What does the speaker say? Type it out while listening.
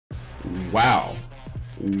Wow,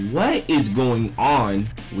 what is going on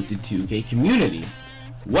with the 2K community?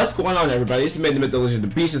 What's going on, everybody? This is Made the Myth, the Legend, the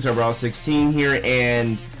Beast, and Server 16 here,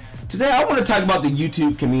 and today I want to talk about the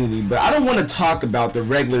YouTube community, but I don't want to talk about the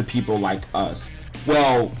regular people like us.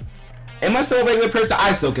 Well, am I still a regular person?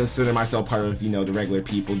 I still consider myself part of, the regular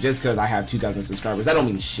people. Just because I have 2,000 subscribers, that don't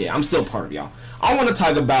mean shit. I'm still part of y'all. I want to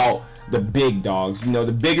talk about the big dogs,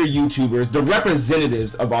 the bigger YouTubers, the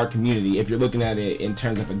representatives of our community, if you're looking at it in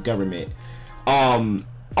terms of a government. I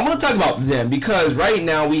want to talk about them because right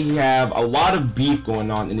now we have a lot of beef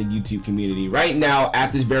going on in the YouTube community. Right now,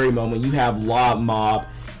 at this very moment, you have Lob Mob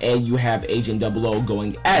and you have Agent 00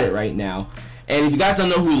 going at it right now. And if you guys don't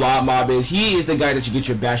know who Lob Mob is, he is the guy that you get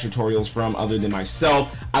your bash tutorials from, other than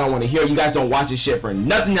myself. I don't want to hear it. You guys don't watch this shit for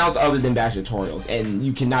nothing else other than bash tutorials, and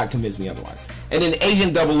you cannot convince me otherwise. And then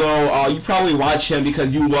Agent 00, you probably watch him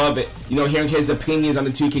because you love it, hearing his opinions on the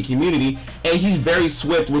 2K community, and he's very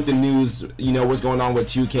swift with the news, what's going on with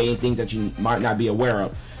 2K and things that you might not be aware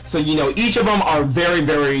of. So, each of them are very,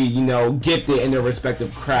 very, gifted in their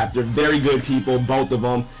respective craft. They're very good people, both of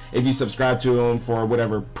them, if you subscribe to them for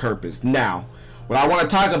whatever purpose. Now, what I want to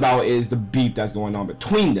talk about is the beef that's going on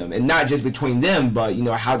between them, and not just between them, but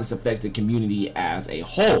how this affects the community as a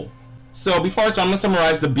whole. So before I start, I'm going to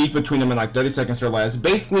summarize the beef between them in like 30 seconds or less.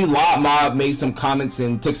 Basically, Lob Mob made some comments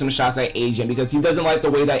and took some shots at Agent because he doesn't like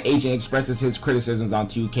the way that Agent expresses his criticisms on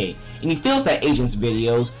 2K, and he feels that Agent's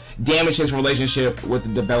videos damage his relationship with the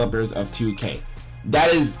developers of 2K.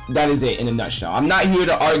 That is it in a nutshell. I'm not here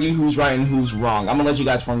to argue who's right and who's wrong. I'm gonna let you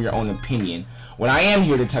guys form your own opinion. What I am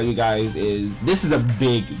here to tell you guys is this is a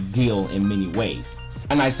big deal in many ways.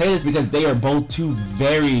 And I say this because they are both two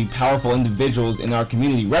very powerful individuals in our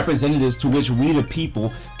community, representatives to which we the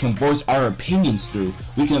people can voice our opinions through.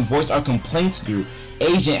 We can voice our complaints through.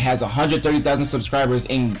 Agent has 130,000 subscribers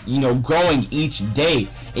and growing each day,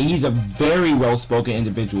 and he's a very well-spoken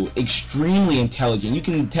individual, extremely intelligent. You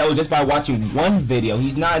can tell just by watching one video.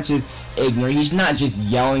 He's not just ignorant, he's not just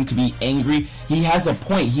yelling to be angry. He has a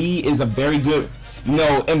point. He is a very good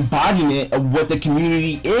embodiment of what the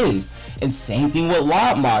community is. And same thing with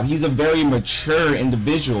Lob Mob. He's a very mature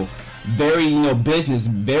individual, very business,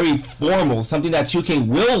 very formal, something that 2K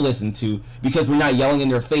will listen to because we're not yelling in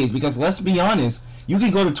their face. Because let's be honest, you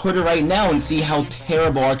can go to Twitter right now and see how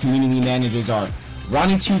terrible our community managers are.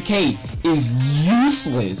 Ronnie2K is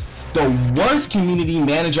useless, the worst community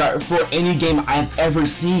manager for any game I've ever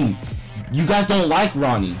seen. You guys don't like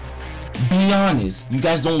Ronnie. Be honest, you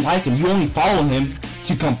guys don't like him. You only follow him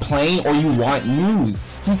to complain or you want news.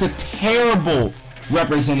 He's a terrible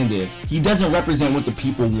representative. He doesn't represent what the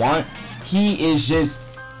people want. He is just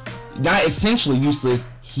not essentially useless.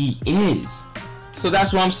 He is. So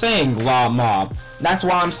that's what I'm saying, Lob Mob. That's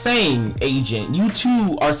why I'm saying, Agent. You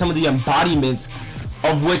two are some of the embodiments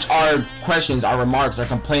of which our questions, our remarks, our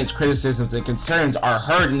complaints, criticisms, and concerns are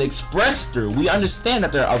heard and expressed through. We understand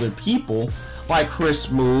that there are other people like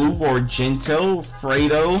Chris Move or Gento,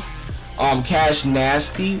 Fredo, Cash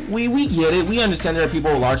Nasty. We get it. We understand there are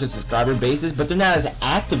people with larger subscriber bases, but they're not as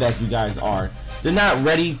active as you guys are. They're not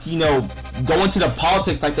ready to, go into the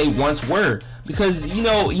politics like they once were. Because, you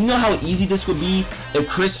know how easy this would be if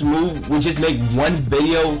Chris Move would just make one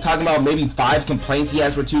video talking about maybe 5 complaints he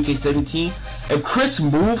has for 2K17. If Chris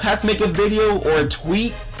Move has to make a video or a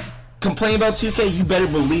tweet complaining about 2K, you better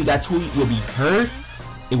believe that tweet will be heard,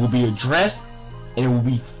 it will be addressed, and it will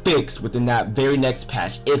be fixed within that very next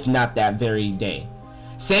patch, if not that very day.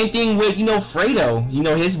 Same thing with, Fredo.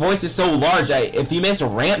 His voice is so large that if he makes a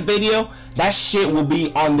rant video, that shit will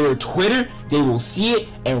be on their Twitter. They will see it,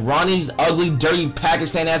 and Ronnie's ugly, dirty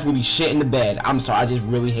Pakistan ass will be shit in the bed. I'm sorry, I just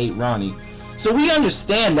really hate Ronnie. So we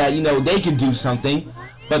understand that, they could do something,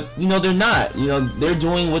 but, they're not. They're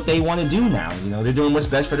doing what they want to do now. They're doing what's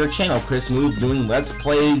best for their channel. Chris Move doing Let's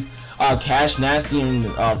Plays, Cash Nasty and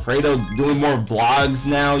Fredo doing more vlogs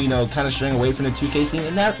now, kind of straying away from the 2K scene,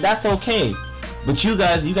 and that's okay. But you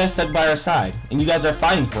guys stuck by our side, and you guys are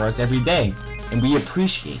fighting for us every day, and we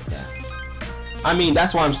appreciate that. I mean,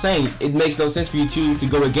 that's why I'm saying it makes no sense for you two to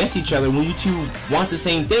go against each other when you two want the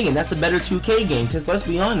same thing, and that's a better 2K game. Because let's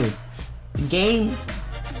be honest, the game,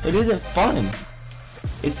 it isn't fun.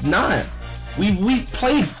 It's not. We've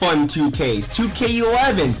played fun 2Ks.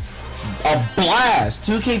 2K11, a blast.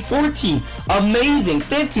 2K14, amazing.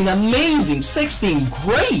 15, amazing. 16,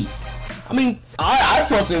 great. I mean, I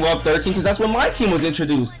personally love 13 because that's when my team was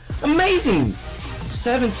introduced. Amazing.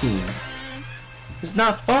 17. It's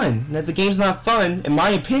not fun. And if the game's not fun, in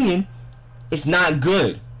my opinion, it's not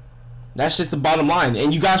good. That's just the bottom line.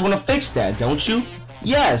 And you guys want to fix that, don't you?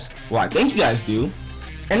 Yes. Well, I think you guys do.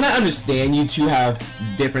 And I understand you two have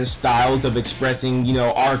different styles of expressing, you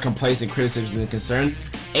know, our complaints and criticisms and concerns.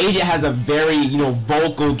 AJ has a very, you know,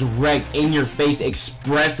 vocal, direct, in-your-face,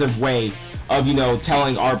 expressive way of, you know,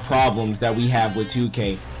 telling our problems that we have with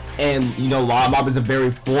 2K. And, you know, Loudmob is a very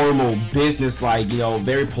formal, business-like, you know,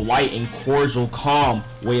 very polite and cordial, calm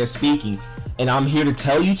way of speaking. And I'm here to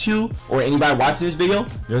tell you two, or anybody watching this video,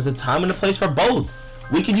 there's a time and a place for both.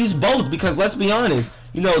 We can use both, because let's be honest,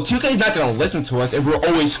 you know, 2K is not going to listen to us if we're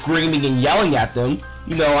always screaming and yelling at them.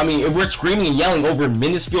 You know, I mean, if we're screaming and yelling over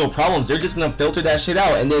minuscule problems, they're just going to filter that shit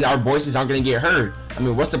out, and then our voices aren't going to get heard. I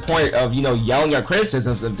mean, what's the point of, you know, yelling at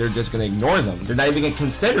criticisms if they're just going to ignore them? They're not even going to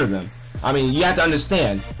consider them. I mean, you have to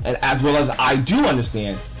understand, and as well as I do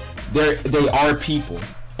understand, they are people,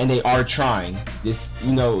 and they are trying. This,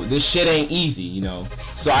 you know, this shit ain't easy, you know.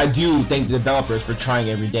 So I do thank the developers for trying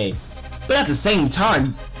every day. But at the same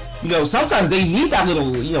time, you know, sometimes they need that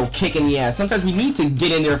little, you know, kick in the ass. Sometimes we need to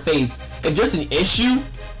get in their face. If there's an issue,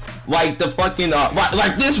 like the fucking,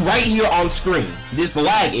 like this right here on screen, this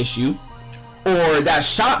lag issue, or that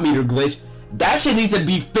shot meter glitch, that shit needs to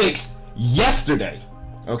be fixed yesterday,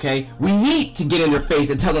 okay? We need to get in their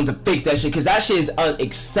face and tell them to fix that shit, because that shit is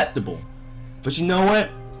unacceptable. But you know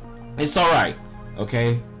what? It's alright,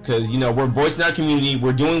 okay? Because, you know, we're voicing our community,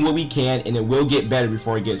 we're doing what we can, and it will get better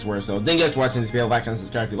before it gets worse. So thank you guys for watching this video. Like and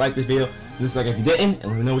subscribe if you like this video. Dislike if you didn't, and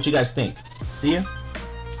let me know what you guys think. See ya.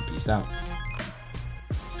 Peace out.